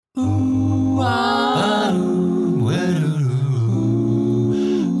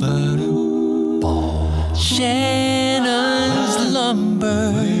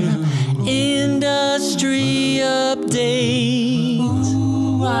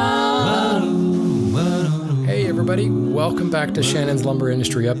everybody. Welcome back to Shannon's Lumber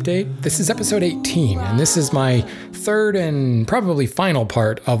Industry Update. This is episode 18, and this is my third and probably final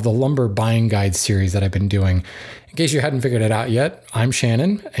part of the lumber buying guide series that I've been doing. In case you hadn't figured it out yet, I'm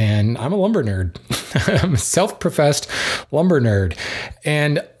Shannon, and I'm a lumber nerd. I'm a self-professed lumber nerd.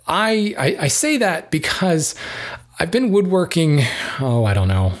 And I say that because I've been woodworking,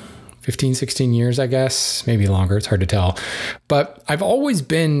 15, 16 years, I guess, maybe longer. It's hard to tell. But I've always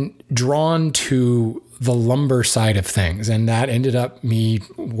been drawn to the lumber side of things. And that ended up me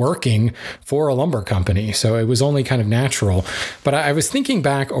working for a lumber company. So it was only kind of natural. But I was thinking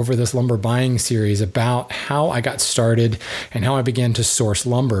back over this lumber buying series about how I got started and how I began to source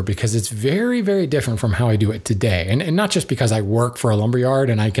lumber, because it's very, very different from how I do it today. And not just because I work for a lumber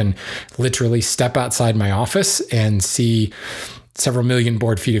yard and I can literally step outside my office and see several million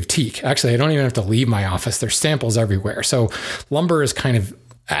board feet of teak. Actually, I don't even have to leave my office. There's samples everywhere. So lumber is kind of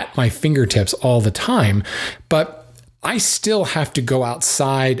at my fingertips all the time, but I still have to go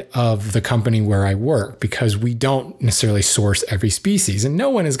outside of the company where I work because we don't necessarily source every species, and no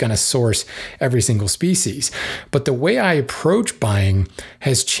one is going to source every single species. But the way I approach buying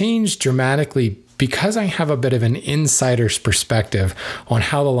has changed dramatically because I have a bit of an insider's perspective on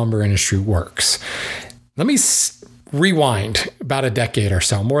how the lumber industry works. Let me rewind about a decade or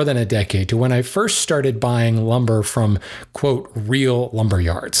so, more than a decade, to when I first started buying lumber from, quote, real lumber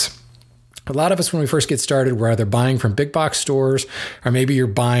yards. A lot of us, when we first get started, we're either buying from big box stores, or maybe you're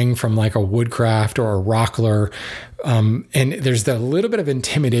buying from like a Woodcraft or a Rockler. And there's a little bit of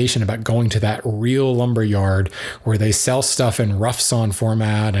intimidation about going to that real lumber yard where they sell stuff in rough sawn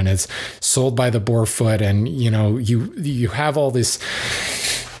format and it's sold by the board foot. And, you have all this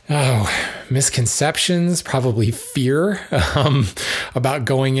misconceptions, probably fear about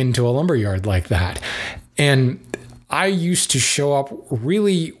going into a lumber yard like that. And I used to show up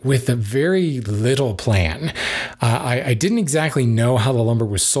really with a very little plan. I didn't exactly know how the lumber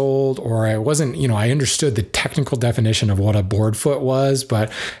was sold, or I wasn't, I understood the technical definition of what a board foot was,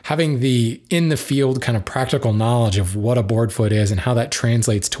 but having the in the field kind of practical knowledge of what a board foot is and how that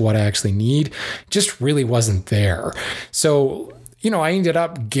translates to what I actually need just really wasn't there. So I ended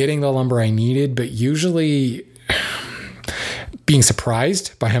up getting the lumber I needed, but usually being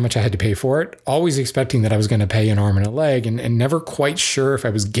surprised by how much I had to pay for it, always expecting that I was going to pay an arm and a leg, and never quite sure if I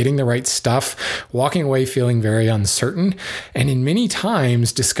was getting the right stuff, walking away feeling very uncertain, and in many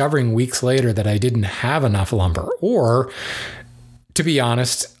times discovering weeks later that I didn't have enough lumber, or to be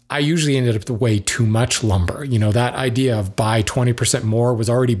honest, I usually ended up with way too much lumber. That idea of buy 20% more was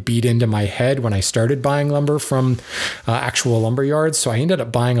already beat into my head when I started buying lumber from actual lumber yards. So I ended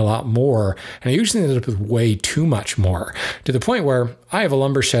up buying a lot more, and I usually ended up with way too much more, to the point where I have a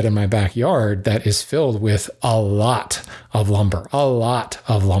lumber shed in my backyard that is filled with a lot of lumber.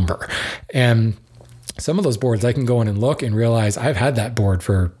 And some of those boards I can go in and look and realize I've had that board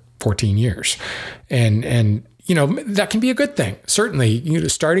for 14 years. And that can be a good thing. Certainly,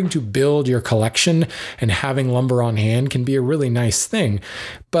 starting to build your collection and having lumber on hand can be a really nice thing.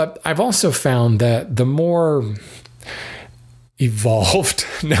 But I've also found that the more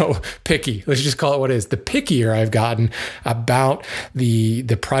picky, let's just call it what it is. The pickier I've gotten about the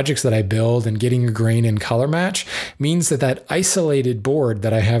projects that I build and getting a grain and color match means that isolated board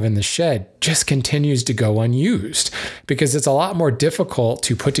that I have in the shed just continues to go unused, because it's a lot more difficult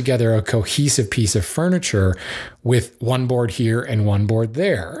to put together a cohesive piece of furniture with one board here and one board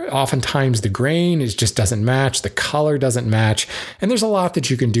there. Oftentimes the grain just doesn't match, the color doesn't match, and there's a lot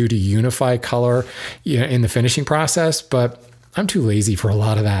that you can do to unify color in the finishing process, but I'm too lazy for a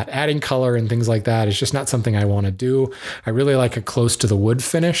lot of that. Adding color and things like that is just not something I want to do. I really like a close to the wood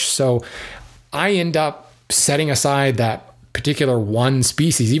finish. So I end up setting aside that particular one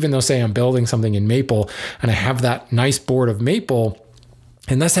species, even though, say, I'm building something in maple and I have that nice board of maple.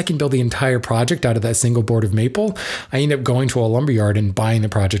 Unless I can build the entire project out of that single board of maple, I end up going to a lumberyard and buying the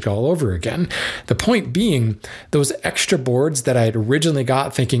project all over again. The point being, those extra boards that I had originally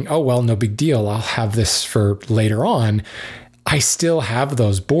got thinking, oh, well, no big deal, I'll have this for later on, I still have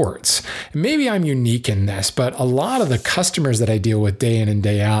those boards. Maybe I'm unique in this, but a lot of the customers that I deal with day in and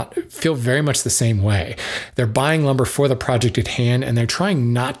day out feel very much the same way. They're buying lumber for the project at hand, and they're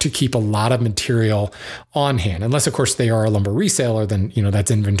trying not to keep a lot of material on hand. Unless, of course, they are a lumber reseller, then, that's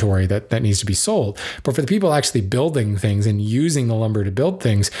inventory that needs to be sold. But for the people actually building things and using the lumber to build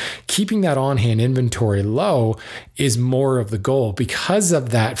things, keeping that on-hand inventory low is more of the goal, because of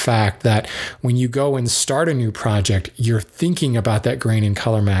that fact that when you go and start a new project, you're thinking about that grain and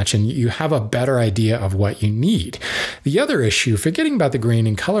color match, and you have a better idea of what you need. The other issue, forgetting about the grain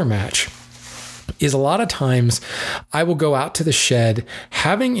and color match, is a lot of times I will go out to the shed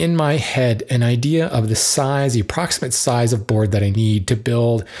having in my head an idea of the approximate size of board that I need to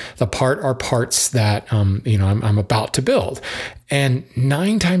build the part or parts that I'm about to build. And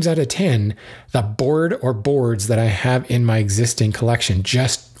 9 times out of 10, the board or boards that I have in my existing collection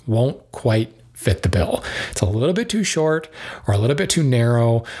just won't quite fit the bill. It's a little bit too short or a little bit too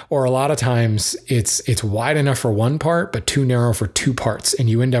narrow, or a lot of times it's wide enough for one part, but too narrow for 2 parts. And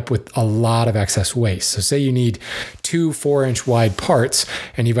you end up with a lot of excess waste. So say you need 2 4-inch wide parts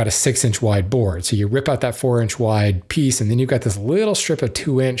and you've got a 6-inch wide board. So you rip out that 4-inch wide piece and then you've got this little strip of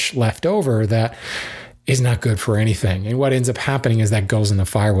 2-inch left over that is not good for anything. And what ends up happening is that goes in the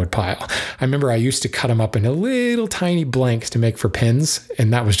firewood pile. I remember I used to cut them up into little tiny blanks to make for pins,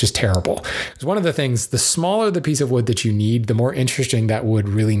 and that was just terrible. Because one of the things, the smaller the piece of wood that you need, the more interesting that wood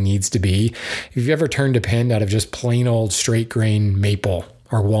really needs to be. If you've ever turned a pin out of just plain old straight grain maple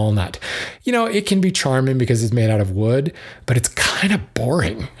or walnut, it can be charming because it's made out of wood, but it's kind of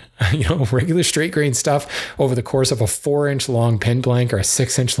boring. Regular straight grain stuff over the course of a 4-inch long pin blank or a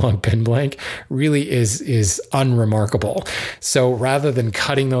 6-inch long pin blank really is unremarkable. So rather than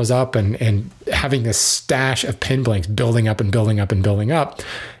cutting those up and having this stash of pin blanks building up and building up and building up,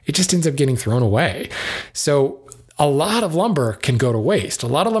 it just ends up getting thrown away. So a lot of lumber can go to waste. A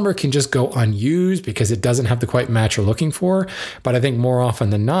lot of lumber can just go unused because it doesn't have the quite match you're looking for. But I think more often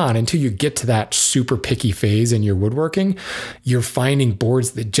than not, until you get to that super picky phase in your woodworking, you're finding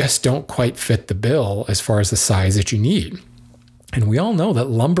boards that just don't quite fit the bill as far as the size that you need. And we all know that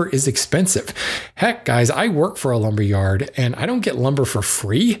lumber is expensive. Heck, guys, I work for a lumber yard and I don't get lumber for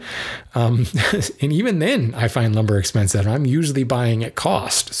free. And even then I find lumber expensive. I'm usually buying at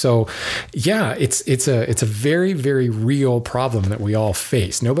cost. So yeah, it's a very, very real problem that we all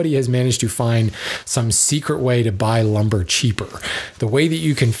face. Nobody has managed to find some secret way to buy lumber cheaper. The way that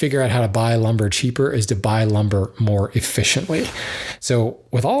you can figure out how to buy lumber cheaper is to buy lumber more efficiently. So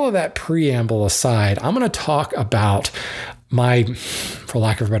with all of that preamble aside, I'm going to talk about my, for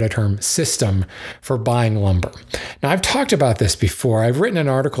lack of a better term, system for buying lumber. Now, I've talked about this before. I've written an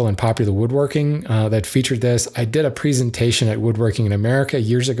article in Popular Woodworking that featured this. I did a presentation at Woodworking in America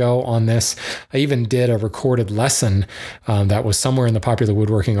years ago on this. I even did a recorded lesson that was somewhere in the Popular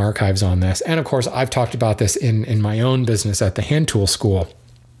Woodworking archives on this. And of course, I've talked about this in my own business at the Hand Tool School.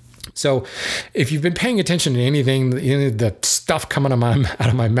 So if you've been paying attention to anything, the stuff coming out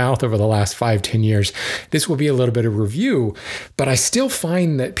of my mouth over the last 5-10 years, this will be a little bit of review, but I still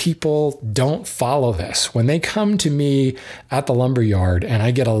find that people don't follow this. When they come to me at the lumber yard and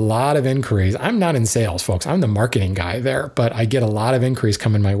I get a lot of inquiries, I'm not in sales, folks. I'm the marketing guy there, but I get a lot of inquiries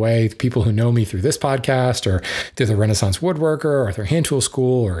coming my way. People who know me through this podcast or through the Renaissance Woodworker or through Hand Tool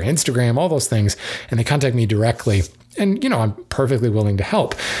School or Instagram, all those things, and they contact me directly. And, I'm perfectly willing to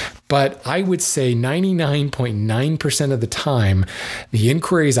help. But I would say 99.9% of the time, the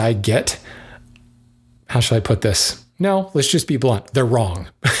inquiries I get, how shall I put this? No, let's just be blunt. They're wrong.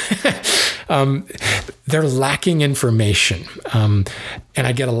 They're lacking information. And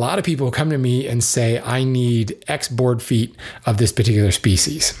I get a lot of people who come to me and say, I need X board feet of this particular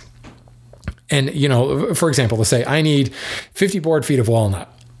species. And, for example, they'll say, I need 50 board feet of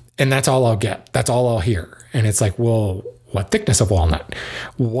walnut. And that's all I'll get. That's all I'll hear. And it's like, well, what thickness of walnut?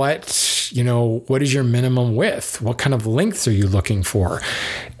 What is your minimum width? What kind of lengths are you looking for?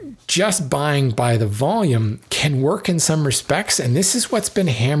 Just buying by the volume can work in some respects. And this is what's been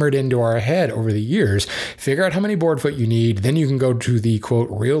hammered into our head over the years. Figure out how many board foot you need. Then you can go to the quote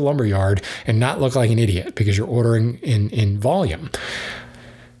real lumber yard and not look like an idiot because you're ordering in volume.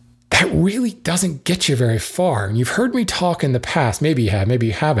 That really doesn't get you very far. And you've heard me talk in the past, maybe you have, maybe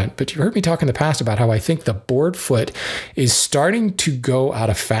you haven't, but you've heard me talk in the past about how I think the board foot is starting to go out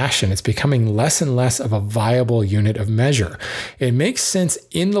of fashion. It's becoming less and less of a viable unit of measure. It makes sense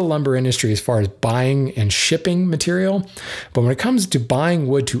in the lumber industry as far as buying and shipping material, but when it comes to buying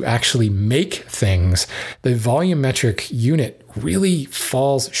wood to actually make things, the volumetric unit really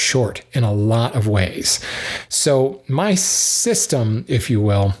falls short in a lot of ways. So my system, if you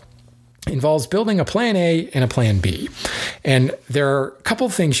will, involves building a plan A and a plan B. And there are a couple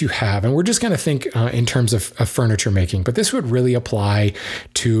of things you have, and we're just going to think in terms of furniture making, but this would really apply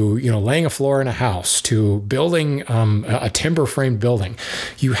to, laying a floor in a house, to building a timber framed building.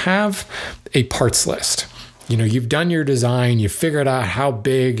 You have a parts list. You've done your design, you've figured out how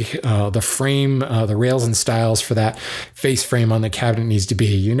big the frame, the rails and stiles for that face frame on the cabinet needs to be.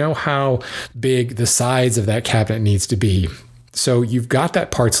 You know how big the sides of that cabinet needs to be. So you've got that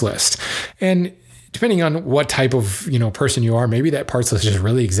parts list. And depending on what type of, person you are, maybe that parts list is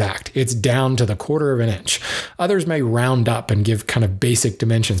really exact. It's down to the 1/4 of an inch. Others may round up and give kind of basic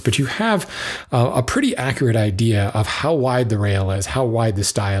dimensions, but you have a pretty accurate idea of how wide the rail is, how wide the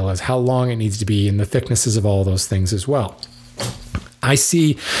stile is, how long it needs to be, and the thicknesses of all those things as well. I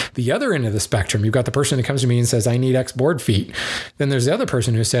see the other end of the spectrum. You've got the person that comes to me and says, I need X board feet. Then there's the other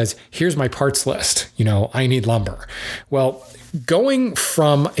person who says, here's my parts list. I need lumber. Well, going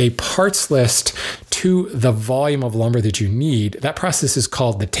from a parts list to the volume of lumber that you need, that process is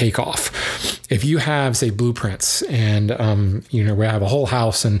called the takeoff. If you have, say, blueprints and, we have a whole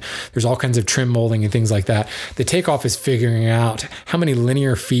house and there's all kinds of trim molding and things like that, the takeoff is figuring out how many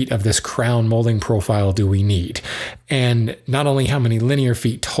linear feet of this crown molding profile do we need? And not only how many linear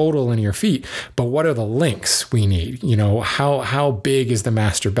feet, total linear feet, but what are the links we need? How big is the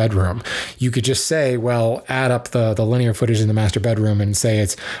master bedroom? You could just say, well, add up the linear footage in the master bedroom and say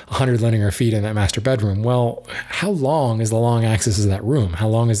it's 100 linear feet in that master bedroom. Well, how long is the long axis of that room? How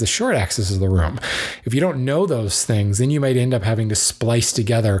long is the short axis of the room? If you don't know those things, then you might end up having to splice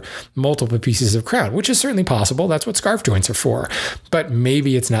together multiple pieces of crown, which is certainly possible. That's what scarf joints are for. But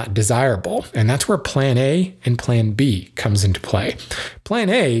maybe it's not desirable. And that's where plan A and plan B comes into play. Plan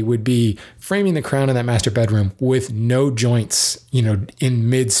A would be framing the crown in that master bedroom with no joints, in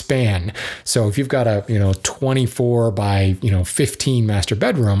mid-span. So if you've got a, 24 by, 15 master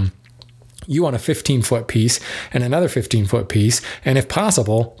bedroom, you want a 15-foot piece and another 15-foot piece, and if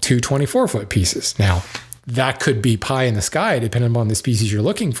possible, 2 24-foot pieces. Now, that could be pie in the sky, depending on the species you're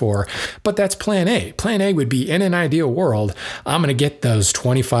looking for, but that's plan A. Plan A would be, in an ideal world, I'm going to get those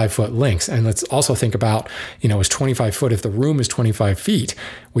 25-foot links. And let's also think about, is 25 foot, if the room is 25 feet,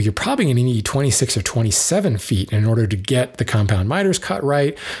 well, you're probably going to need 26 or 27 feet in order to get the compound miters cut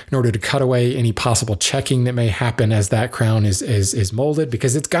right, in order to cut away any possible checking that may happen as that crown is molded,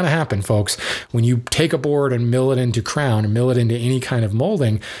 because it's going to happen, folks. When you take a board and mill it into crown and mill it into any kind of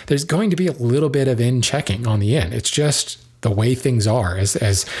molding, there's going to be a little bit of in checking on the end. It's just the way things are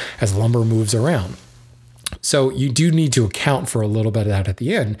as lumber moves around. So you do need to account for a little bit of that at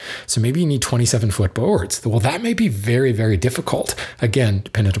the end. So maybe you need 27-foot boards. Well, that may be very, very difficult, again,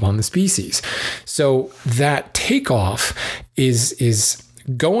 dependent upon the species. So that takeoff is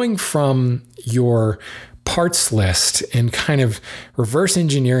going from your parts list and kind of reverse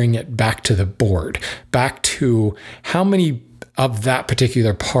engineering it back to the board, back to how many of that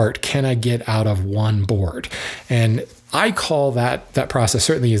particular part can I get out of one board. And I call that process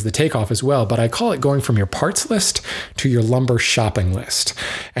certainly is the takeoff as well, but I call it going from your parts list to your lumber shopping list.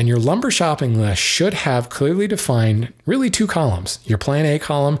 And your lumber shopping list should have clearly defined really 2 columns, your plan A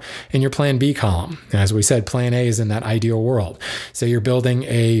column and your plan B column. And as we said, plan A is in that ideal world. Say you're building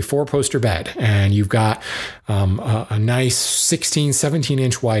a 4-poster bed and you've got a nice 16, 17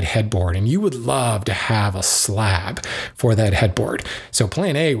 inch wide headboard, and you would love to have a slab for that headboard. So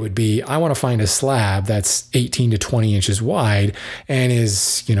plan A would be, I want to find a slab that's 18 to 20 inches wide and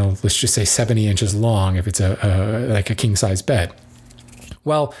is, let's just say 70 inches long if it's like a king size bed.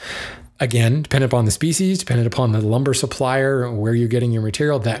 Well, again, dependent upon the species, dependent upon the lumber supplier, where you're getting your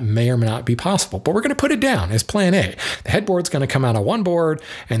material, that may or may not be possible. But we're going to put it down as plan A. The headboard's going to come out of one board,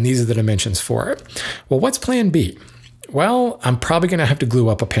 and these are the dimensions for it. Well, what's plan B? Well, I'm probably going to have to glue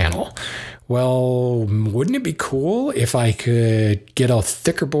up a panel. Well, wouldn't it be cool if I could get a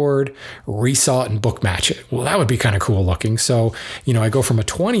thicker board, resaw it, and book match it? Well, that would be kind of cool looking. So, I go from a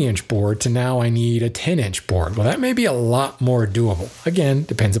 20-inch board to now I need a 10-inch board. Well, that may be a lot more doable. Again,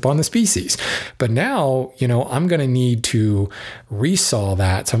 depends upon the species. But now, I'm going to need to resaw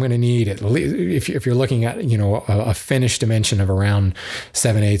that. So I'm going to need, at least, if you're looking at, a finished dimension of around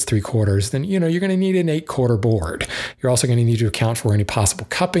 7/8, 3/4, then, you're going to need an 8/4 board. You're also going to need to account for any possible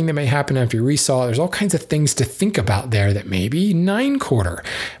cupping that may happen after you resaw. There's all kinds of things to think about there that maybe 9/4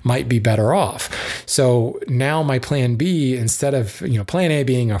 might be better off. So now my plan B, instead of, plan A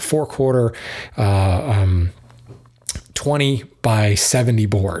being a 4/4, 20 by 70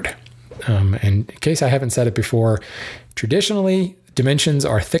 board. And in case I haven't said it before, traditionally, dimensions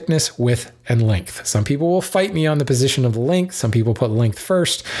are thickness, width, and length. Some people will fight me on the position of length. Some people put length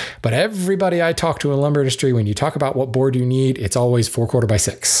first. But everybody I talk to in the lumber industry, when you talk about what board you need, it's always 4/4 by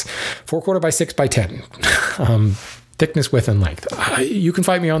 6. 4/4 by 6 by 10. Thickness, width, and length. You can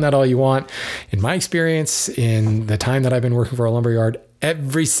fight me on that all you want. In my experience, in the time that I've been working for a lumber yard,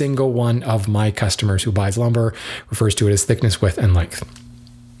 every single one of my customers who buys lumber refers to it as thickness, width, and length.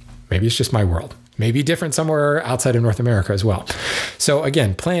 Maybe it's just my world. Maybe different somewhere outside of North America as well. So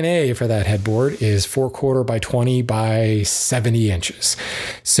again, plan A for that headboard is 4/4 by 20 by 70 inches.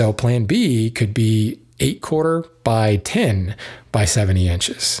 So plan B could be 8/4 by 10 by 70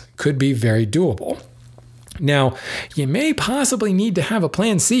 inches. Could be very doable. Now, you may possibly need to have a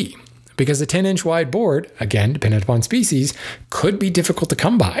plan C, because a 10-inch wide board, again, dependent upon species, could be difficult to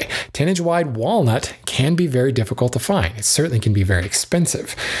come by. 10-inch wide walnut can be very difficult to find. It certainly can be very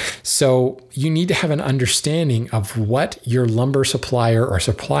expensive. So you need to have an understanding of what your lumber supplier or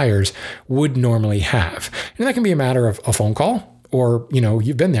suppliers would normally have. And that can be a matter of a phone call, or,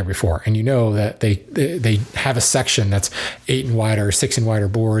 you've been there before and you know that they have a section that's 8 and wider or 6 and wider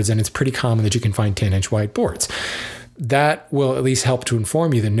boards, and it's pretty common that you can find 10-inch wide boards. That will at least help to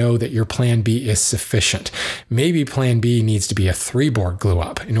inform you to know that your plan B is sufficient. Maybe plan B needs to be a 3-board glue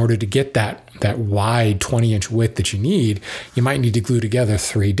up. In order to get that wide 20-inch width that you need, you might need to glue together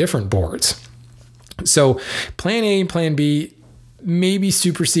 3 different boards. So plan A and plan B, maybe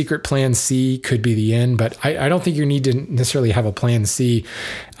super secret plan C could be the end, but I don't think you need to necessarily have a plan C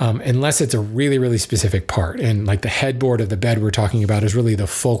unless it's a really, really specific part. And like the headboard of the bed we're talking about is really the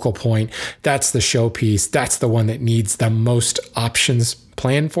focal point. That's the showpiece. That's the one that needs the most options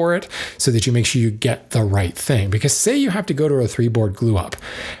planned for it, so that you make sure you get the right thing. Because say you have to go to a 3-board glue up,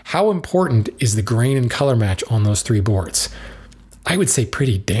 how important is the grain and color match on those 3 boards? I would say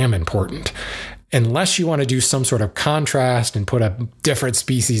pretty damn important. Unless you want to do some sort of contrast and put a different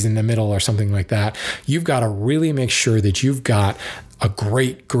species in the middle or something like that, you've got to really make sure that you've got a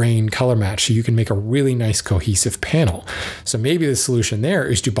great grain color match so you can make a really nice cohesive panel. So maybe the solution there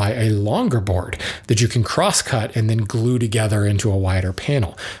is to buy a longer board that you can cross cut and then glue together into a wider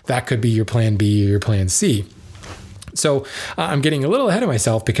panel. That could be your plan B or your plan C. So I'm getting a little ahead of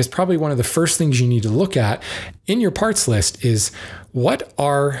myself, because probably one of the first things you need to look at in your parts list is, what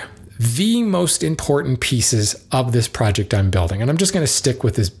are the most important pieces of this project I'm building? And I'm just going to stick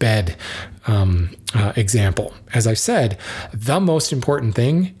with this bed example. As I said, the most important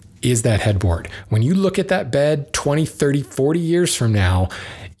thing is that headboard. When you look at that bed 20, 30, 40 years from now,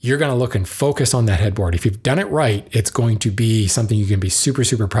 you're going to look and focus on that headboard. If you've done it right, it's going to be something you can be super,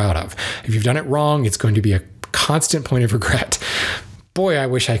 super proud of. If you've done it wrong, it's going to be a constant point of regret. Boy, I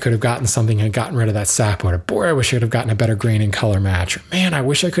wish I could have gotten something and gotten rid of that sapwood. Or boy, I wish I could have gotten a better grain and color match. Or man, I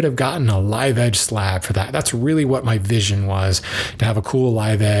wish I could have gotten a live edge slab for that. That's really what my vision was, to have a cool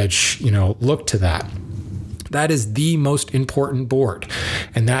live edge, look to that. That is the most important board.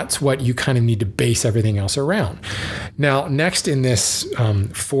 And that's what you kind of need to base everything else around. Now, next in this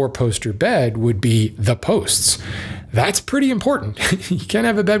 4-poster bed would be the posts. That's pretty important. You can't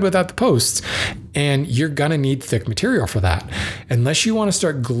have a bed without the posts, and you're going to need thick material for that. Unless you want to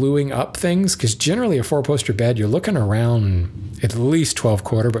start gluing up things, because generally a 4-poster bed, you're looking around at least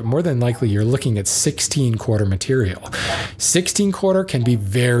 12/4, but more than likely you're looking at 16/4 material. 16/4 can be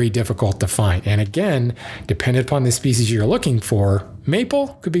very difficult to find. And again, depending upon the species you're looking for,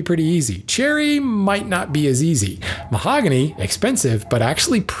 maple could be pretty easy. Cherry might not be as easy. Mahogany, expensive, but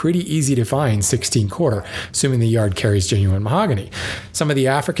actually pretty easy to find 16/4, assuming the yard carries genuine mahogany. Some of the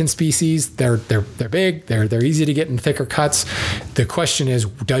African species, they're big, they're easy to get in thicker cuts. The question is,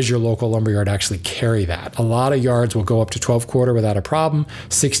 does your local lumberyard actually carry that? A lot of yards will go up to 12/4 without a problem.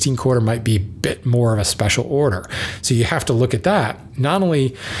 16/4 might be a bit more of a special order. So you have to look at that. Not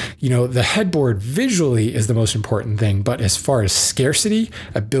only, the headboard visually is the most important thing, but as far as scarcity,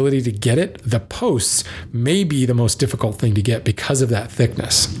 ability to get it, the posts may be the most difficult thing to get because of that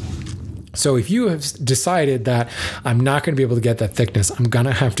thickness. So if you have decided that I'm not going to be able to get that thickness, I'm going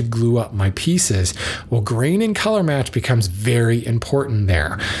to have to glue up my pieces, well, grain and color match becomes very important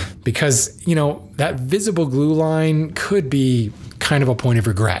there, because, that visible glue line could be kind of a point of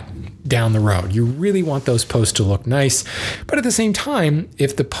regret down the road. You really want those posts to look nice, but at the same time,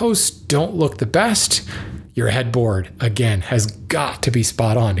 if the posts don't look the best, your headboard, again, has got to be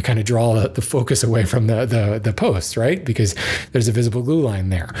spot on to kind of draw the focus away from the posts, right? Because there's a visible glue line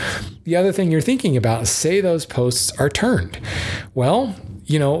there. The other thing you're thinking about is, say those posts are turned. Well,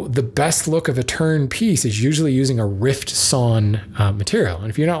 the best look of a turned piece is usually using a rift sawn material. And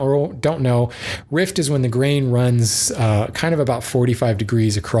if you don't know, rift is when the grain runs kind of about 45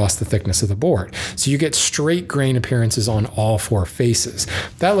 degrees across the thickness of the board. So you get straight grain appearances on all 4 faces.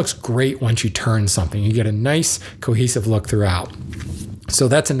 That looks great once you turn something. You get a nice cohesive look throughout. So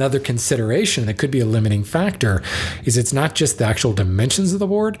that's another consideration that could be a limiting factor, is it's not just the actual dimensions of the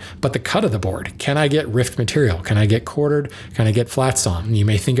board, but the cut of the board. Can I get rift material? Can I get quartered? Can I get flat sawn? You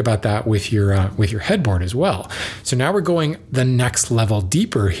may think about that with your headboard as well. So now we're going the next level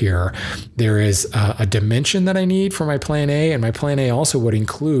deeper here. There is a dimension that I need for my plan A, and my plan A also would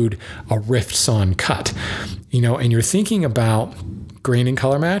include a rift sawn cut. And you're thinking about grain and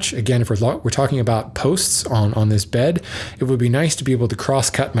color match. Again, if we're talking about posts on this bed, it would be nice to be able to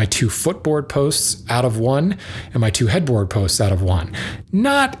cross-cut my 2 footboard posts out of one and my 2 headboard posts out of one.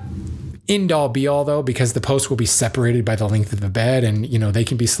 Not end all be all though, because the posts will be separated by the length of the bed, and they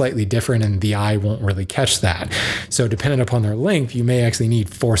can be slightly different and the eye won't really catch that. So depending upon their length, you may actually need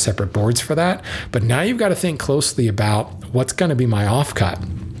 4 separate boards for that. But now you've got to think closely about what's going to be my offcut.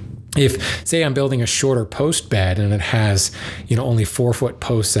 If, say, I'm building a shorter post bed and it has, only 4-foot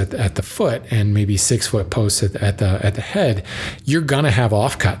posts at the foot and maybe 6-foot posts at the head, you're gonna have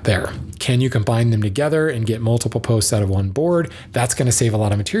offcut there. Can you combine them together and get multiple posts out of one board? That's gonna save a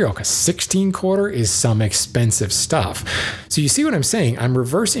lot of material, because 16-quarter is some expensive stuff. So you see what I'm saying? I'm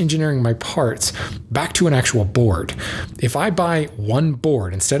reverse engineering my parts back to an actual board. If I buy one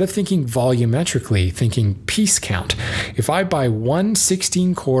board, instead of thinking volumetrically, thinking piece count, if I buy one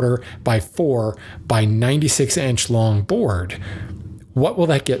 16-quarter by 4 by 96 inch long board, what will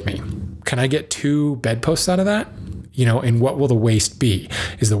that get me? Can I get 2 bedposts out of that? And what will the waist be?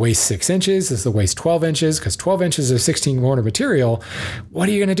 Is the waist 6 inches? Is the waist 12 inches? Because 12 inches of 16-quarter material, what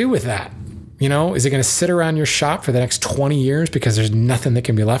are you going to do with that? Is it going to sit around your shop for the next 20 years because there's nothing that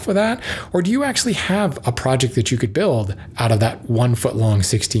can be left with that? Or do you actually have a project that you could build out of that 1 foot long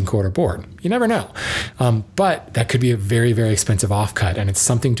 16-quarter board? You never know. But that could be a very, very expensive offcut, and it's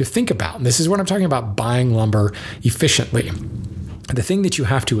something to think about. And this is what I'm talking about, buying lumber efficiently. The thing that you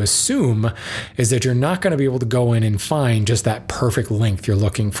have to assume is that you're not going to be able to go in and find just that perfect length you're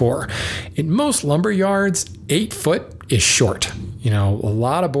looking for. In most lumber yards, 8 foot is short. A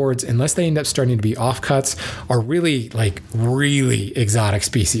lot of boards, unless they end up starting to be offcuts, are really exotic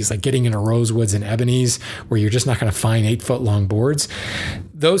species, like getting into rosewoods and ebonies, where you're just not going to find 8 foot long boards.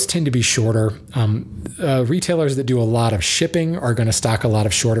 Those tend to be shorter. Retailers that do a lot of shipping are going to stock a lot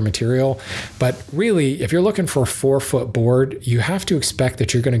of shorter material. But really, if you're looking for a 4-foot board, you have to expect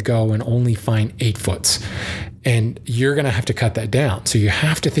that you're going to go and only find 8 foots. And you're going to have to cut that down. So you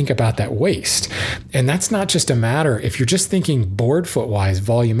have to think about that waist. And that's not just a matter, if you're just thinking board foot wise,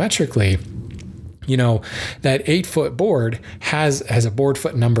 volumetrically, that 8-foot board has a board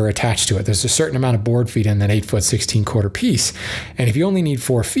foot number attached to it. There's a certain amount of board feet in that 8-foot 16-quarter piece. And if you only need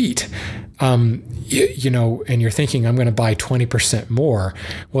 4 feet, and you're thinking, I'm going to buy 20% more.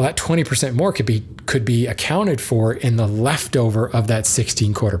 Well, that 20% more could be accounted for in the leftover of that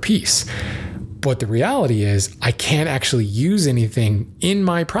 16-quarter piece. But the reality is, I can't actually use anything in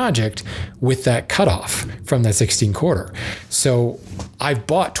my project with that cutoff from that 16-quarter. So I've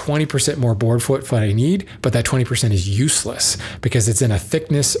bought 20% more board foot than I need, but that 20% is useless because it's in a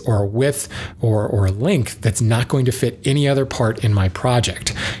thickness or a width or a length that's not going to fit any other part in my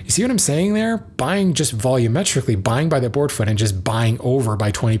project. You see what I'm saying there? Buying just volumetrically, buying by the board foot and just buying over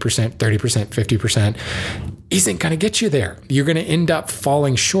by 20%, 30%, 50% isn't going to get you there. You're going to end up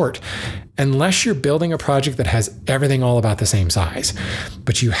falling short unless you're building a project that has everything all about the same size.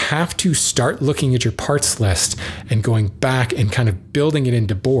 But you have to start looking at your parts list and going back and kind of building it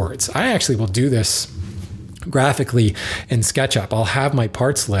into boards. I actually will do this graphically in SketchUp. I'll have my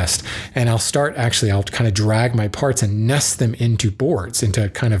parts list and I'll kind of drag my parts and nest them into boards, into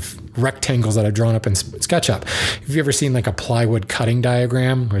kind of rectangles that I've drawn up in SketchUp. Have you ever seen like a plywood cutting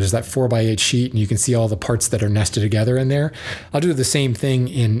diagram where there's that 4x8 sheet and you can see all the parts that are nested together in there? I'll do the same thing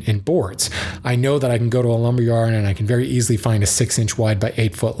in boards. I know that I can go to a lumber yard and I can very easily find a 6-inch wide by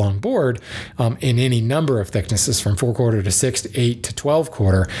 8-foot long board in any number of thicknesses from 4-quarter to 6 to 8 to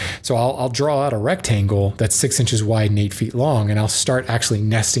 12-quarter. So I'll draw out a rectangle that's 6 inches wide and 8 feet long, and I'll start actually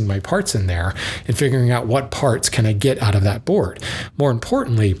nesting my parts in there and figuring out what parts can I get out of that board. More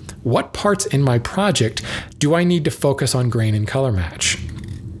importantly, what parts in my project do I need to focus on grain and color match?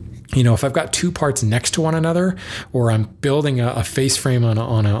 If I've got 2 parts next to one another, or I'm building a face frame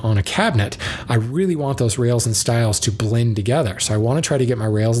on a cabinet, I really want those rails and stiles to blend together. So I want to try to get my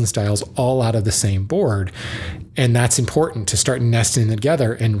rails and stiles all out of the same board. And that's important to start nesting them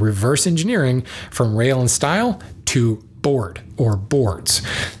together and reverse engineering from rail and stile to board or boards.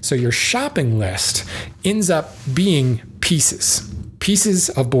 So your shopping list ends up being pieces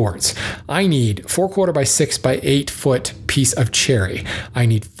of boards. I need 4-quarter by 6 by 8 foot piece of cherry. I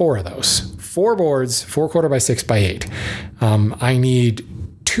need 4 of those. 4 boards, 4-quarter by 6 by 8. I need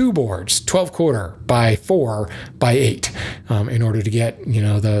 2 boards, 12-quarter by 4 by 8, in order to get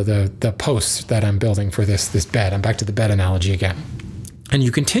the posts that I'm building for this bed. I'm back to the bed analogy again. And you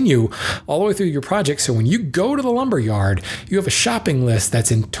continue all the way through your project. So when you go to the lumber yard, you have a shopping list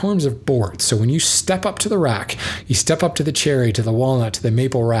that's in terms of boards. So when you step up to the rack, you step up to the cherry, to the walnut, to the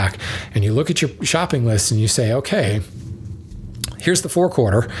maple rack, and you look at your shopping list and you say, okay, here's the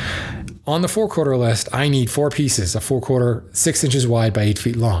 4-quarter. on the 4-quarter list, I need 4 pieces, a 4-quarter, 6 inches wide by 8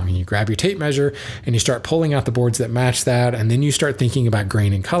 feet long. And you grab your tape measure and you start pulling out the boards that match that. And then you start thinking about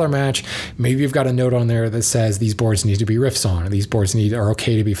grain and color match. Maybe you've got a note on there that says these boards need to be riffs on, or these boards are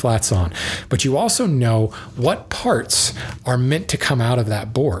okay to be flats on. But you also know what parts are meant to come out of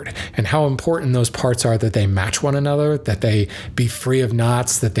that board and how important those parts are, that they match one another, that they be free of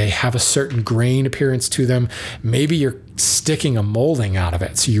knots, that they have a certain grain appearance to them. Maybe you're sticking a molding out of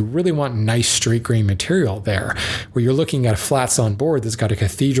it. So you really want nice straight grain material there, where you're looking at a flats on board that's got a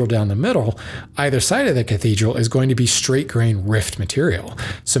cathedral down the middle. Either side of the cathedral is going to be straight grain rift material.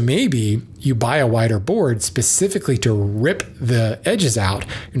 So maybe you buy a wider board specifically to rip the edges out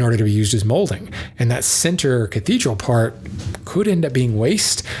in order to be used as molding. And that center cathedral part could end up being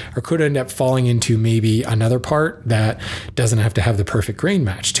waste, or could end up falling into maybe another part that doesn't have to have the perfect grain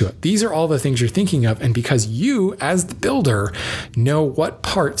match to it. These are all the things you're thinking of. And because you, as the builder, know what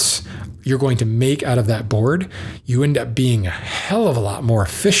parts you're going to make out of that board, you end up being a hell of a lot more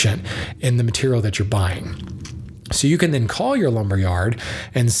efficient in the material that you're buying. So you can then call your lumberyard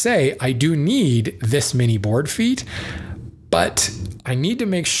and say, I do need this many board feet, but I need to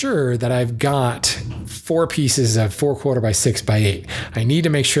make sure that I've got 4 pieces of 4-quarter by 6 by 8. I need to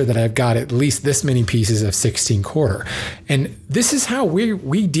make sure that I've got at least this many pieces of 16-quarter. And this is how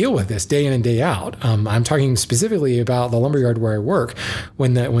we deal with this day in and day out. I'm talking specifically about the lumberyard where I work.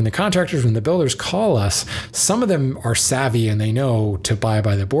 When the contractors, when the builders call us, some of them are savvy and they know to buy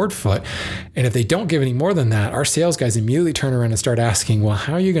by the board foot. And if they don't give any more than that, our sales guys immediately turn around and start asking, well,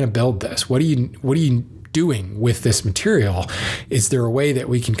 how are you going to build this? What do you doing with this material? Is there a way that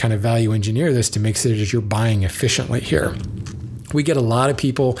we can kind of value engineer this to make sure that you're buying efficiently here? We get a lot of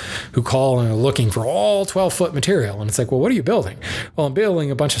people who call and are looking for all 12-foot material. And it's like, well, what are you building? Well, I'm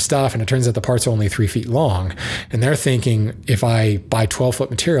building a bunch of stuff, and it turns out the parts are only 3 feet long. And they're thinking, if I buy 12-foot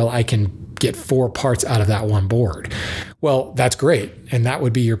material, I can get 4 parts out of that one board. Well, that's great. And that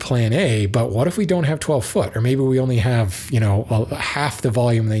would be your plan A. But what if we don't have 12 foot? Or maybe we only have, half the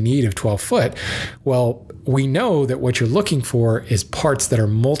volume they need of 12 foot. Well, we know that what you're looking for is parts that are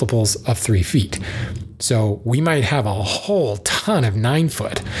multiples of 3 feet. So we might have a whole ton of 9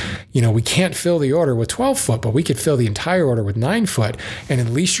 foot. We can't fill the order with 12 foot, but we could fill the entire order with 9 foot. And at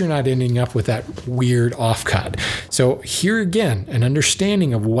least you're not ending up with that weird offcut. So here again, an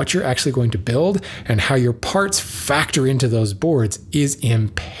understanding of what you're actually going to build and how your parts factor into those boards is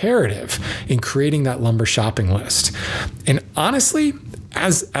imperative in creating that lumber shopping list. And honestly,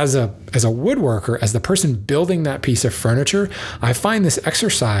 as a woodworker, as the person building that piece of furniture, I find this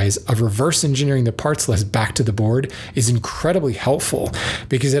exercise of reverse engineering the parts list back to the board is incredibly helpful,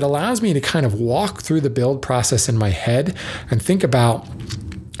 because it allows me to kind of walk through the build process in my head and think about,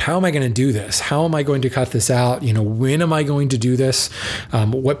 how am I going to do this? How am I going to cut this out? When am I going to do this? At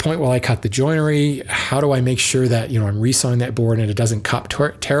what point will I cut the joinery? How do I make sure that, I'm resawing that board and it doesn't cut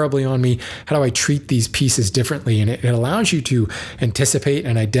terribly on me? How do I treat these pieces differently? And it allows you to anticipate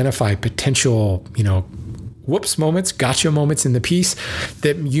and identify potential, whoops moments, gotcha moments in the piece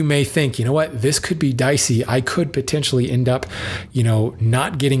that you may think, this could be dicey. I could potentially end up,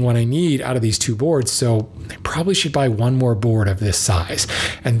 not getting what I need out of these 2 boards. So I probably should buy 1 more board of this size.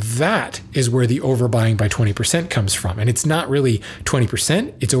 And that is where the overbuying by 20% comes from. And it's not really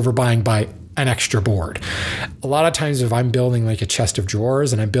 20%, it's overbuying by an extra board. A lot of times if I'm building like a chest of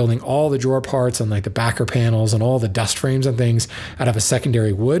drawers and I'm building all the drawer parts and like the backer panels and all the dust frames and things out of a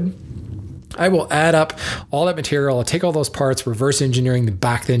secondary wood, I will add up all that material. I'll take all those parts, reverse engineering them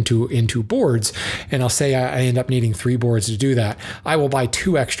back into boards, and I'll say I end up needing 3 boards to do that. I will buy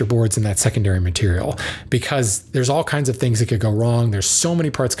 2 extra boards in that secondary material, because there's all kinds of things that could go wrong. There's so many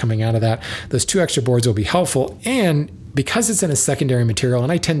parts coming out of that. Those 2 extra boards will be helpful, and because it's in a secondary material,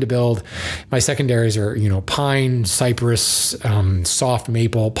 and I tend to build, my secondaries are, pine, cypress, soft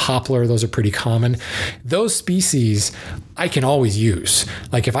maple, poplar. Those are pretty common. Those species I can always use.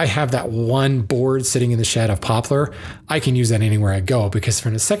 Like if I have that 1 board sitting in the shed of poplar, I can use that anywhere I go, because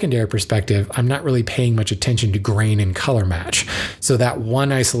from a secondary perspective, I'm not really paying much attention to grain and color match. So that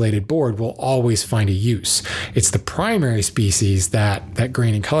 1 isolated board will always find a use. It's the primary species that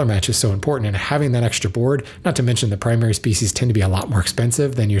grain and color match is so important, and having that extra board, not to mention the primary species tend to be a lot more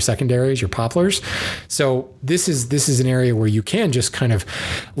expensive than your secondaries, your poplars. So this is an area where you can just kind of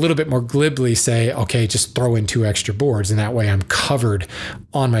a little bit more glibly say, okay, just throw in 2 extra boards, and that way I'm covered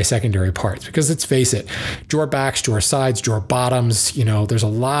on my secondary parts. Because let's face it, drawer backs, drawer sides, drawer bottoms, there's a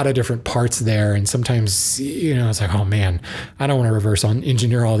lot of different parts there. And sometimes, it's like, oh man, I don't want to reverse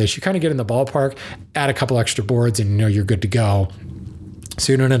engineer all this. You kind of get in the ballpark, add a couple extra boards, and you're good to go.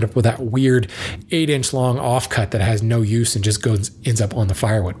 So you don't end up with that weird 8-inch long offcut that has no use and just ends up on the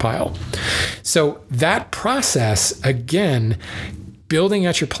firewood pile. So that process, again, building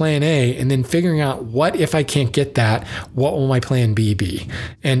out your plan A and then figuring out, what if I can't get that, what will my plan B be?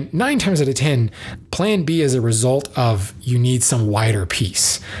 And 9 times out of 10, plan B is a result of you need some wider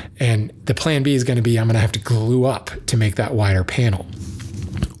piece. And the plan B is going to be, I'm going to have to glue up to make that wider panel.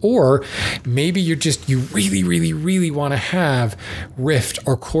 Or maybe you really, really, really want to have rift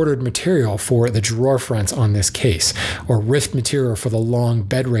or quartered material for the drawer fronts on this case, or rift material for the long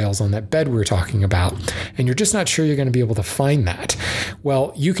bed rails on that bed we were talking about, and you're just not sure you're going to be able to find that.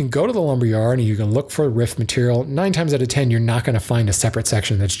 Well, you can go to the lumberyard and you can look for rift material. 9 times out of 10, you're not going to find a separate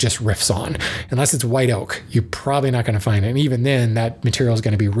section that's just rifts on. Unless it's white oak, you're probably not going to find it. And even then, that material is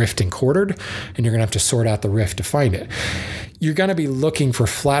going to be rift and quartered, and you're going to have to sort out the rift to find it. You're going to be looking for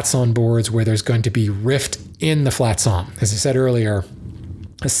flats on boards where there's going to be rift in the flats on. As I said earlier,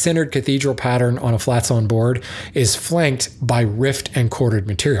 a centered cathedral pattern on a flats on board is flanked by rift and quartered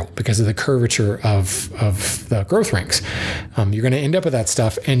material because of the curvature of the growth rings. You're going to end up with that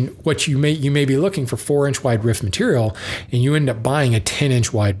stuff. And what you may be looking for 4-inch wide rift material, and you end up buying a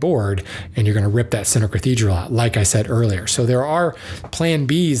 10-inch wide board, and you're going to rip that center cathedral out, like I said earlier. So there are plan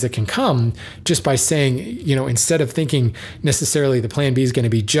Bs that can come just by saying, instead of thinking necessarily the plan B is going to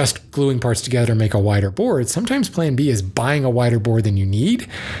be just gluing parts together to make a wider board, sometimes plan B is buying a wider board than you need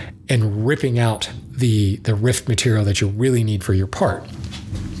and ripping out the rift material that you really need for your part.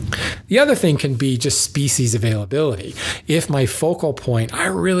 The other thing can be just species availability. If my focal point, I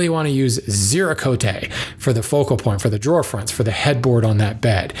really want to use Zerakote for the focal point, for the drawer fronts, for the headboard on that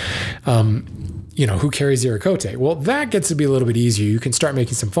bed. Who carries Zerakote? Well, that gets to be a little bit easier. You can start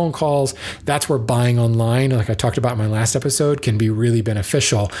making some phone calls. That's where buying online, like I talked about in my last episode, can be really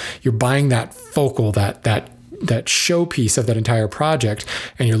beneficial. You're buying that focal, that showpiece of that entire project,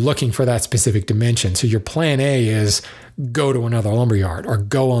 and you're looking for that specific dimension. So your plan A is go to another lumberyard or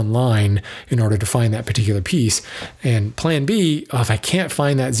go online in order to find that particular piece. And plan B, if I can't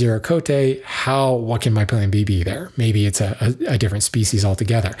find that Zerakote, what can my plan B be there? Maybe it's a different species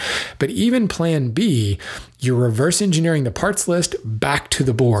altogether. But even plan B, you're reverse engineering the parts list back to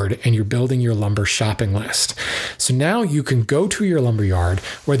the board, and you're building your lumber shopping list. So now you can go to your lumberyard,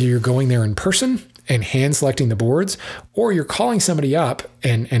 whether you're going there in person and hand selecting the boards, or you're calling somebody up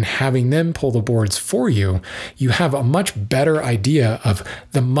and having them pull the boards for you. You have a much better idea of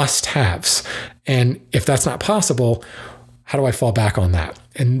the must-haves. And if that's not possible, how do I fall back on that?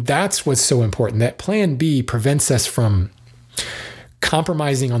 And that's what's so important. That plan B prevents us from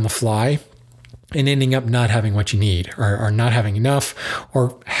compromising on the fly and ending up not having what you need, or not having enough,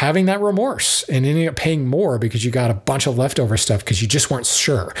 or having that remorse and ending up paying more because you got a bunch of leftover stuff because you just weren't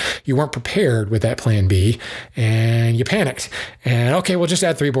sure. You weren't prepared with that plan B and you panicked. And okay, we'll just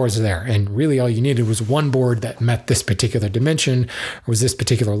add 3 boards there. And really all you needed was 1 board that met this particular dimension or was this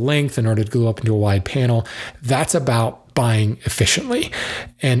particular length in order to glue up into a wide panel. That's about buying efficiently.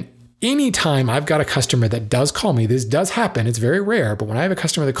 And anytime I've got a customer that does call me, this does happen, it's very rare, but when I have a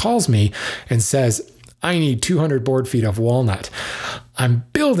customer that calls me and says, I need 200 board feet of walnut, I'm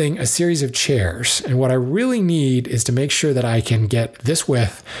building a series of chairs. And what I really need is to make sure that I can get this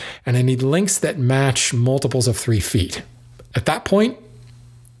width, and I need lengths that match multiples of 3 feet. At that point,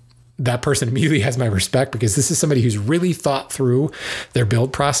 that person immediately has my respect, because this is somebody who's really thought through their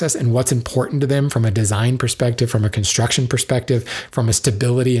build process and what's important to them from a design perspective, from a construction perspective, from a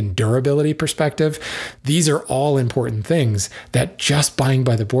stability and durability perspective. These are all important things that just buying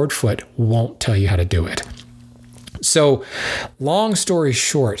by the board foot won't tell you how to do it. So long story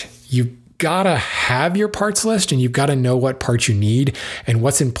short, you gotta have your parts list, and you've got to know what parts you need and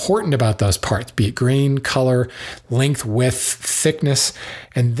what's important about those parts, be it grain, color, length, width, thickness.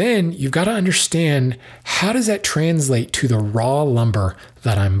 And then you've got to understand, how does that translate to the raw lumber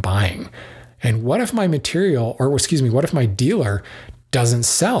that I'm buying? And what if my what if my dealer doesn't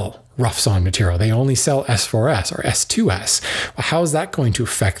sell rough sawn material? They only sell S4S or S2S. Well, how is that going to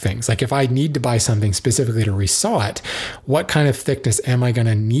affect things? Like if I need to buy something specifically to resaw it, what kind of thickness am I going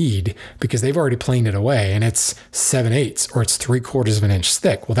to need? Because they've already planed it away and it's 7/8 or it's 3/4 of an inch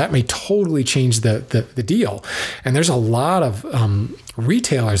thick. Well, that may totally change the deal. And there's a lot of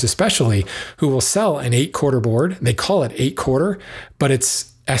retailers especially who will sell an 8/4 board. They call it 8/4, but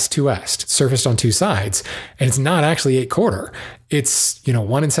it's S2S, surfaced on two sides, and it's not actually 8/4. It's,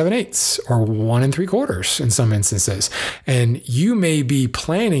 1 7/8 or 1 3/4 in some instances. And you may be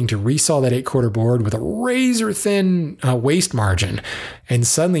planning to resaw that 8/4 board with a razor thin waist margin. And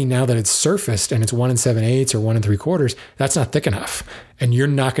suddenly now that it's surfaced and it's 1 7/8 or 1 3/4, that's not thick enough. And you're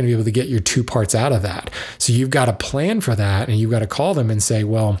not going to be able to get your two parts out of that. So you've got to plan for that, and you've got to call them and say,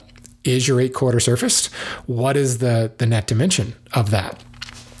 well, is your 8/4 surfaced? What is the net dimension of that?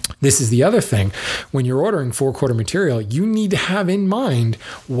 This is the other thing. When you're ordering 4/4 material, you need to have in mind,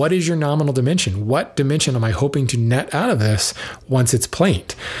 what is your nominal dimension? What dimension am I hoping to net out of this once it's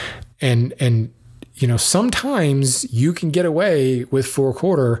planed? And sometimes you can get away with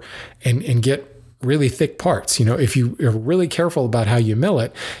 4/4 and get really thick parts. If you are really careful about how you mill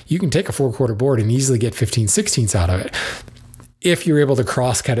it, you can take a 4/4 board and easily get 15/16 out of it. If you're able to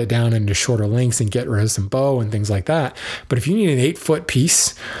cross cut it down into shorter lengths and get rid of some bow and things like that. But if you need an 8-foot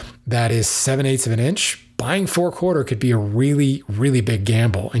piece that is 7/8 of an inch, buying 4/4 could be a really, really big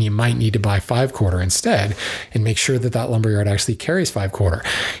gamble. And you might need to buy 5/4 instead and make sure that that lumberyard actually carries 5/4.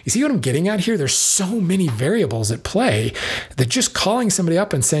 You see what I'm getting at here? There's so many variables at play that just calling somebody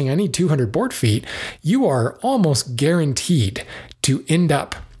up and saying, I need 200 board feet, you are almost guaranteed to end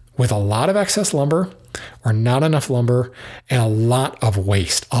up with a lot of excess lumber or not enough lumber and a lot of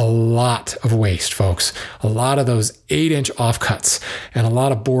waste, folks. A lot of those 8-inch offcuts and a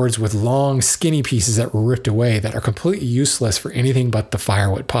lot of boards with long, skinny pieces that were ripped away that are completely useless for anything but the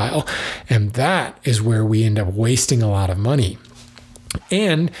firewood pile. And that is where we end up wasting a lot of money.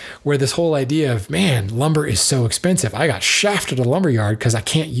 And where this whole idea of, man, lumber is so expensive. I got shafted at a lumberyard because I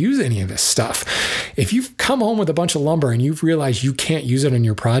can't use any of this stuff. If you've come home with a bunch of lumber and you've realized you can't use it on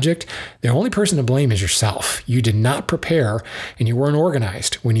your project, the only person to blame is yourself. You did not prepare and you weren't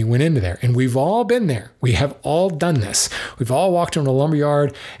organized when you went into there. And we've all been there. We have all done this. We've all walked into a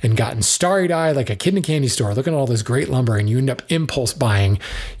lumberyard and gotten starry-eyed like a kid in a candy store looking at all this great lumber, and you end up impulse buying,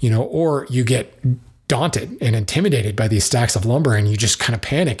 or you get daunted and intimidated by these stacks of lumber, and you just kind of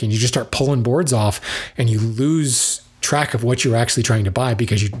panic and you just start pulling boards off and you lose track of what you're actually trying to buy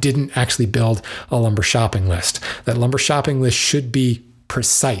because you didn't actually build a lumber shopping list. That lumber shopping list should be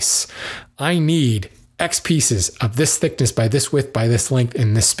precise. I need X pieces of this thickness by this width by this length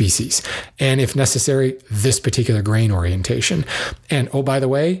in this species. And if necessary, this particular grain orientation. And oh, by the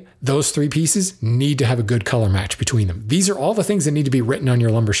way, those 3 pieces need to have a good color match between them. These are all the things that need to be written on your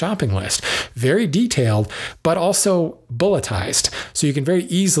lumber shopping list. Very detailed, but also bulletized. So you can very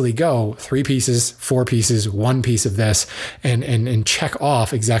easily go 3 pieces, 4 pieces, 1 piece of this, and check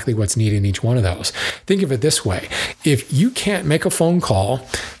off exactly what's needed in each one of those. Think of it this way. If you can't make a phone call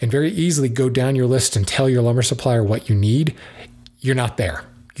and very easily go down your list and tell your lumber supplier what you need, you're not there.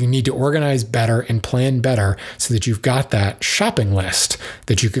 You need to organize better and plan better so that you've got that shopping list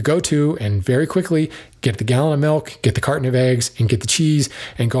that you could go to and very quickly get the gallon of milk, get the carton of eggs, and get the cheese,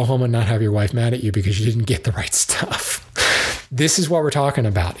 and go home and not have your wife mad at you because you didn't get the right stuff. This is what we're talking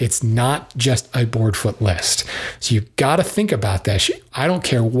about. It's not just a board foot list. So you've got to think about that. I don't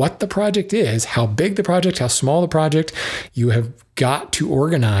care what the project is, how big the project, how small the project, you have got to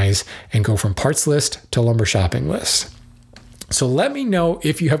organize and go from parts list to lumber shopping list. So let me know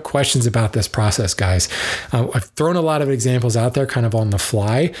if you have questions about this process, guys. I've thrown a lot of examples out there kind of on the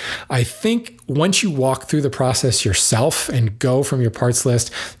fly. I think once you walk through the process yourself and go from your parts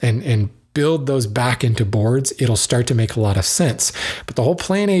list and build those back into boards, it'll start to make a lot of sense. But the whole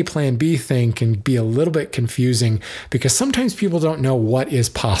plan A, plan B thing can be a little bit confusing because sometimes people don't know what is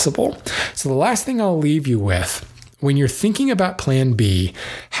possible. So the last thing I'll leave you with, when you're thinking about plan B,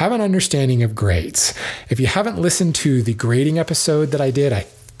 have an understanding of grades. If you haven't listened to the grading episode that I did, it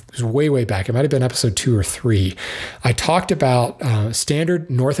was way back. It might have been episode 2 or 3. I talked about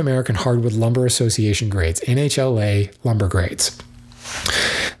standard North American Hardwood Lumber Association grades, NHLA lumber grades.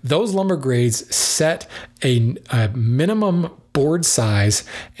 Those lumber grades set a minimum board size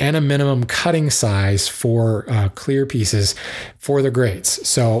and a minimum cutting size for clear pieces for the grades.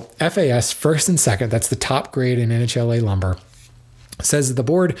 So FAS, first and second, that's the top grade in NHLA lumber, says that the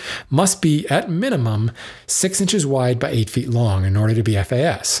board must be at minimum 6 inches wide by 8 feet long in order to be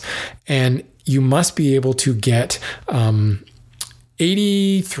FAS. And you must be able to get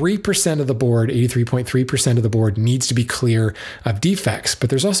 83% of the board, 83.3% of the board needs to be clear of defects.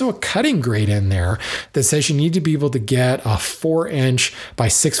 But there's also a cutting grade in there that says you need to be able to get a 4-inch by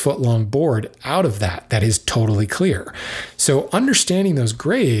 6 foot long board out of that is totally clear. So understanding those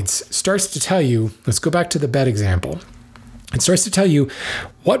grades starts to tell you, let's go back to the bed example. It starts to tell you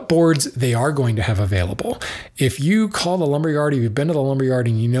what boards they are going to have available. If you call the lumberyard, or you've been to the lumberyard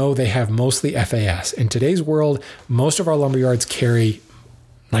and you know they have mostly FAS. In today's world, most of our lumberyards carry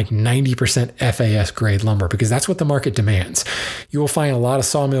like 90% FAS grade lumber, because that's what the market demands. You will find a lot of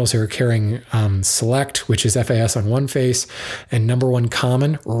sawmills who are carrying Select, which is FAS on one face, and number 1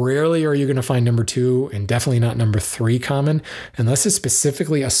 common. Rarely are you going to find number 2, and definitely not number 3 common, unless it's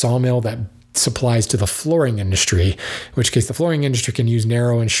specifically a sawmill that supplies to the flooring industry, in which case the flooring industry can use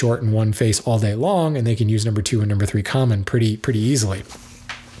narrow and short and one face all day long, and they can use number 2 and number 3 common pretty easily.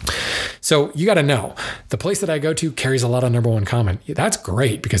 So you got to know, the place that I go to carries a lot of number 1 common. That's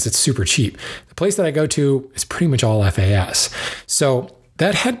great because it's super cheap. The place that I go to is pretty much all FAS. So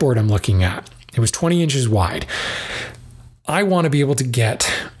that headboard I'm looking at, it was 20 inches wide. I want to be able to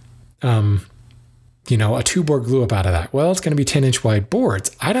get, a 2-board glue up out of that. Well, it's going to be 10-inch wide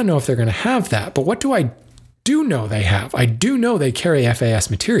boards. I don't know if they're going to have that, but what do I do know they have? I do know they carry FAS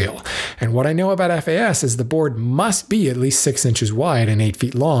material. And what I know about FAS is the board must be at least 6 inches wide and 8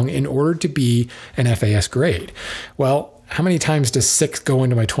 feet long in order to be an FAS grade. Well, how many times does 6 go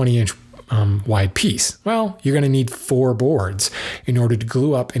into my 20-inch wide piece? Well, you're going to need 4 boards in order to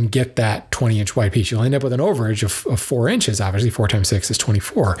glue up and get that 20-inch wide piece. You'll end up with an overage of 4 inches. Obviously, 4 times 6 is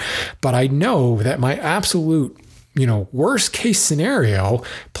 24. But I know that my absolute worst case scenario,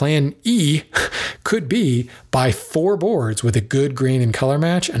 plan E, could be buy 4 boards with a good grain and color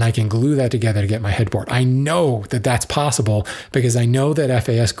match, and I can glue that together to get my headboard. I know that that's possible because I know that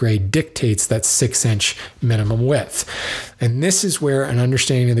FAS grade dictates that 6-inch minimum width. And this is where an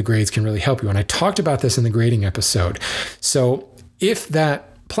understanding of the grades can really help you. And I talked about this in the grading episode. So if that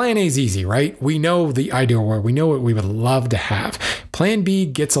Plan A is easy, right? We know the ideal world. We know what we would love to have. Plan B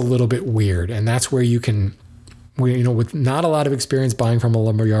gets a little bit weird, and that's where you can, with not a lot of experience buying from a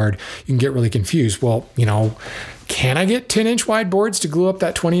lumberyard, you can get really confused. Well, can I get 10-inch wide boards to glue up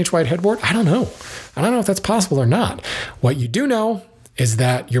that 20-inch wide headboard? I don't know. I don't know if that's possible or not. What you do know is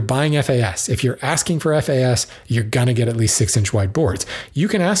that you're buying FAS. If you're asking for FAS, you're going to get at least 6-inch wide boards. You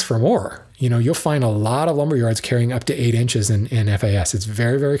can ask for more. You'll find a lot of lumberyards carrying up to 8 inches in FAS. It's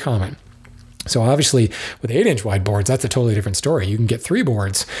very, very common. So obviously with 8-inch wide boards, that's a totally different story. You can get 3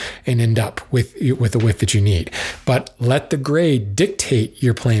 boards and end up with the width that you need. But let the grade dictate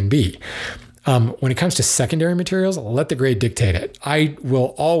your plan B. When it comes to secondary materials, let the grade dictate it. I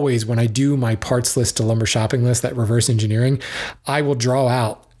will always, when I do my parts list to lumber shopping list, that reverse engineering, I will draw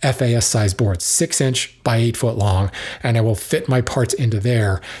out FAS size boards, 6-inch by 8 foot long, and I will fit my parts into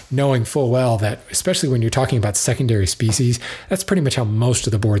there, knowing full well that, especially when you're talking about secondary species, that's pretty much how most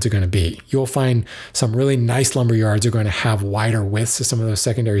of the boards are going to be. You'll find some really nice lumberyards are going to have wider widths to some of those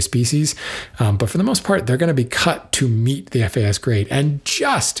secondary species, but for the most part, they're going to be cut to meet the FAS grade and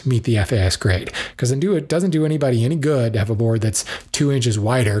just meet the FAS grade, because it doesn't do anybody any good to have a board that's 2 inches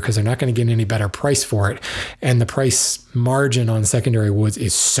wider, because they're not going to get any better price for it, and the price margin on secondary woods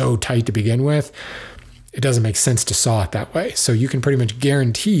is so tight to begin with, it doesn't make sense to saw it that way. So you can pretty much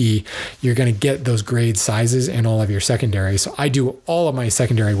guarantee you're going to get those grade sizes in all of your secondary. So I do all of my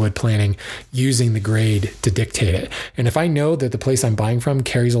secondary wood planning using the grade to dictate it. And if I know that the place I'm buying from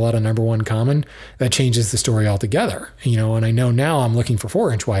carries a lot of number 1 common, that changes the story altogether. And I know now I'm looking for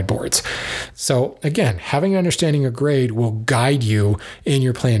 4-inch wide boards. So again, having an understanding of grade will guide you in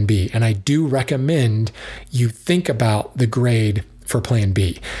your plan B. And I do recommend you think about the grade for plan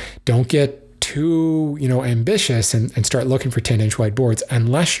B. Don't get too, ambitious and start looking for 10-inch wide boards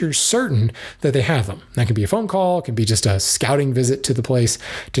unless you're certain that they have them. That can be a phone call, it can be just a scouting visit to the place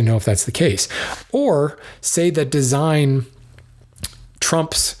to know if that's the case. Or say that design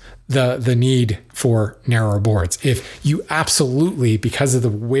trumps the need for narrower boards. If you absolutely, because of the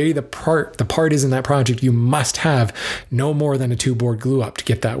way the part is in that project, you must have no more than a 2-board glue up to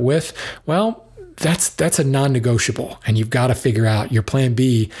get that width, well, that's a non-negotiable, and you've got to figure out your plan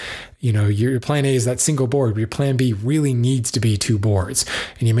B. Your plan A is that single board, but your plan B really needs to be 2 boards.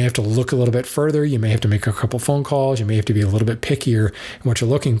 And you may have to look a little bit further. You may have to make a couple phone calls. You may have to be a little bit pickier in what you're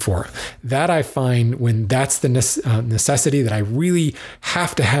looking for. That I find when that's the necessity that I really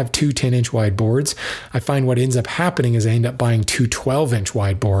have to have 2 10-inch wide boards, I find what ends up happening is I end up buying 2 12-inch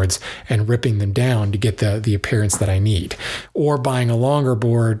wide boards and ripping them down to get the appearance that I need. Or buying a longer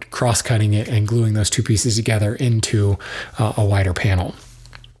board, cross-cutting it, and gluing those 2 pieces together into a wider panel.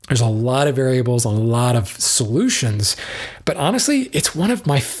 There's a lot of variables, a lot of solutions, but honestly, it's one of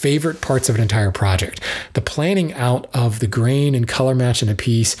my favorite parts of an entire project. The planning out of the grain and color match in a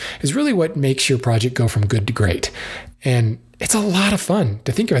piece is really what makes your project go from good to great. And it's a lot of fun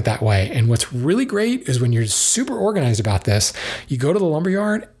to think of it that way. And what's really great is when you're super organized about this, you go to the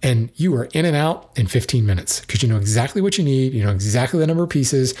lumberyard and you are in and out in 15 minutes because you know exactly what you need. You know exactly the number of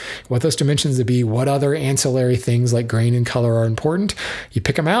pieces, what those dimensions to be, what other ancillary things like grain and color are important. You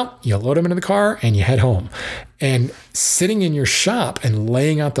pick them out, you load them into the car, and you head home. And sitting in your shop and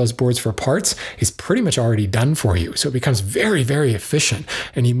laying out those boards for parts is pretty much already done for you. So it becomes very, very efficient.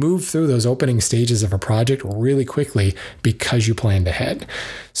 And you move through those opening stages of a project really quickly because you planned ahead.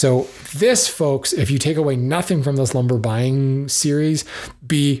 So this, folks, if you take away nothing from this lumber buying series,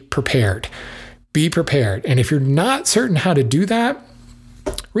 be prepared. Be prepared. And if you're not certain how to do that,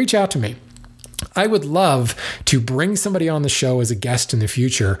 reach out to me. I would love to bring somebody on the show as a guest in the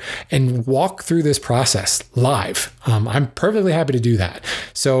future and walk through this process live. I'm perfectly happy to do that.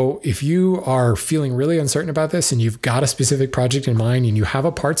 So if you are feeling really uncertain about this and you've got a specific project in mind and you have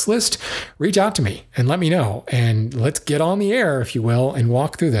a parts list, reach out to me and let me know. And let's get on the air, if you will, and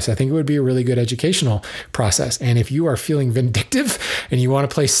walk through this. I think it would be a really good educational process. And if you are feeling vindictive and you want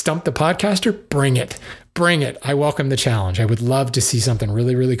to play Stump the Podcaster, bring it. Bring it. I welcome the challenge. I would love to see something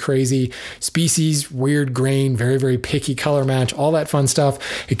really, really crazy. Species, weird grain, very, very picky color match, all that fun stuff.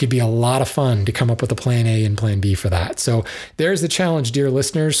 It could be a lot of fun to come up with a plan A and plan B for that. So there's the challenge, dear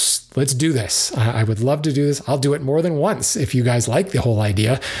listeners. Let's do this. I would love to do this. I'll do it more than once if you guys like the whole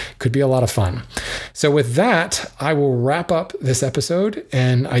idea. Could be a lot of fun. So with that, I will wrap up this episode.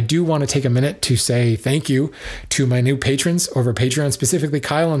 And I do want to take a minute to say thank you to my new patrons over Patreon, specifically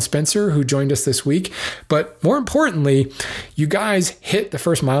Kyle and Spencer, who joined us this week. But more importantly, you guys hit the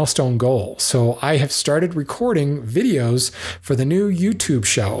first milestone goal. So I have started recording videos for the new YouTube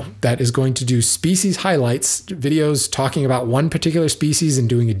show that is going to do species highlights, videos talking about one particular species and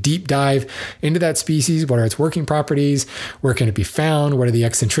doing a deep dive into that species, what are its working properties, where can it be found, what are the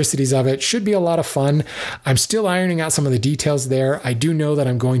eccentricities of it. Should be a lot of fun. I'm still ironing out some of the details there. I do know that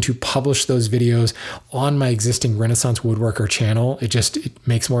I'm going to publish those videos on my existing Renaissance Woodworker channel. It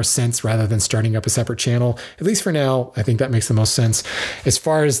makes more sense rather than starting up a separate channel. At least for now, I think that makes the most sense. As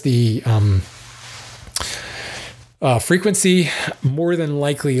far as the frequency, more than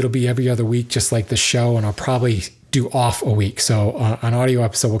likely it'll be every other week, just like the show, and I'll probably do off a week. So an audio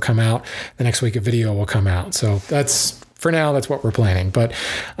episode will come out. The next week a video will come out. So for now, that's what we're planning. But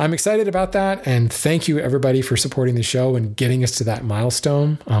I'm excited about that. And thank you, everybody, for supporting the show and getting us to that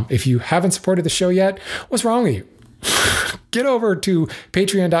milestone. If you haven't supported the show yet, what's wrong with you? Get over to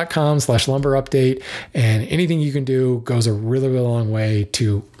patreon.com/lumberupdate, and anything you can do goes a really, really long way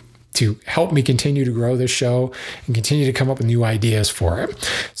to help me continue to grow this show and continue to come up with new ideas for it.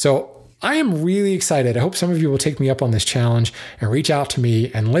 So I am really excited. I hope some of you will take me up on this challenge and reach out to me,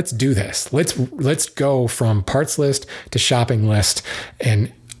 and let's do this. Let's go from parts list to shopping list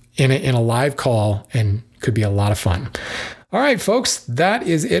and in a live call, and could be a lot of fun. All right, folks, that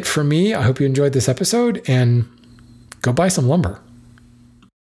is it for me. I hope you enjoyed this episode, and go buy some lumber.